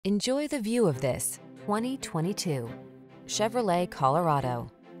Enjoy the view of this 2022 Chevrolet Colorado.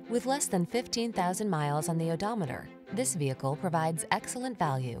 With less than 15,000 miles on the odometer, this vehicle provides excellent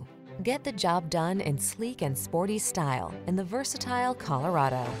value. Get the job done in sleek and sporty style in the versatile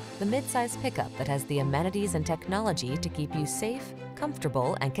Colorado, the midsize pickup that has the amenities and technology to keep you safe,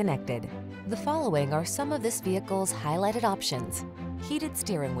 comfortable, and connected. The following are some of this vehicle's highlighted options: heated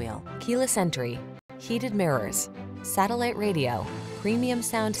steering wheel, keyless entry, heated mirrors, satellite radio, premium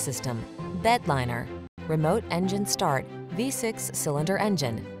sound system, bed liner, remote engine start, V6 cylinder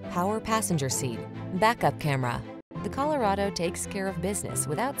engine, power passenger seat, backup camera. The Colorado takes care of business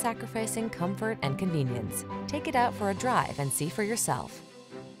without sacrificing comfort and convenience. Take it out for a drive and see for yourself.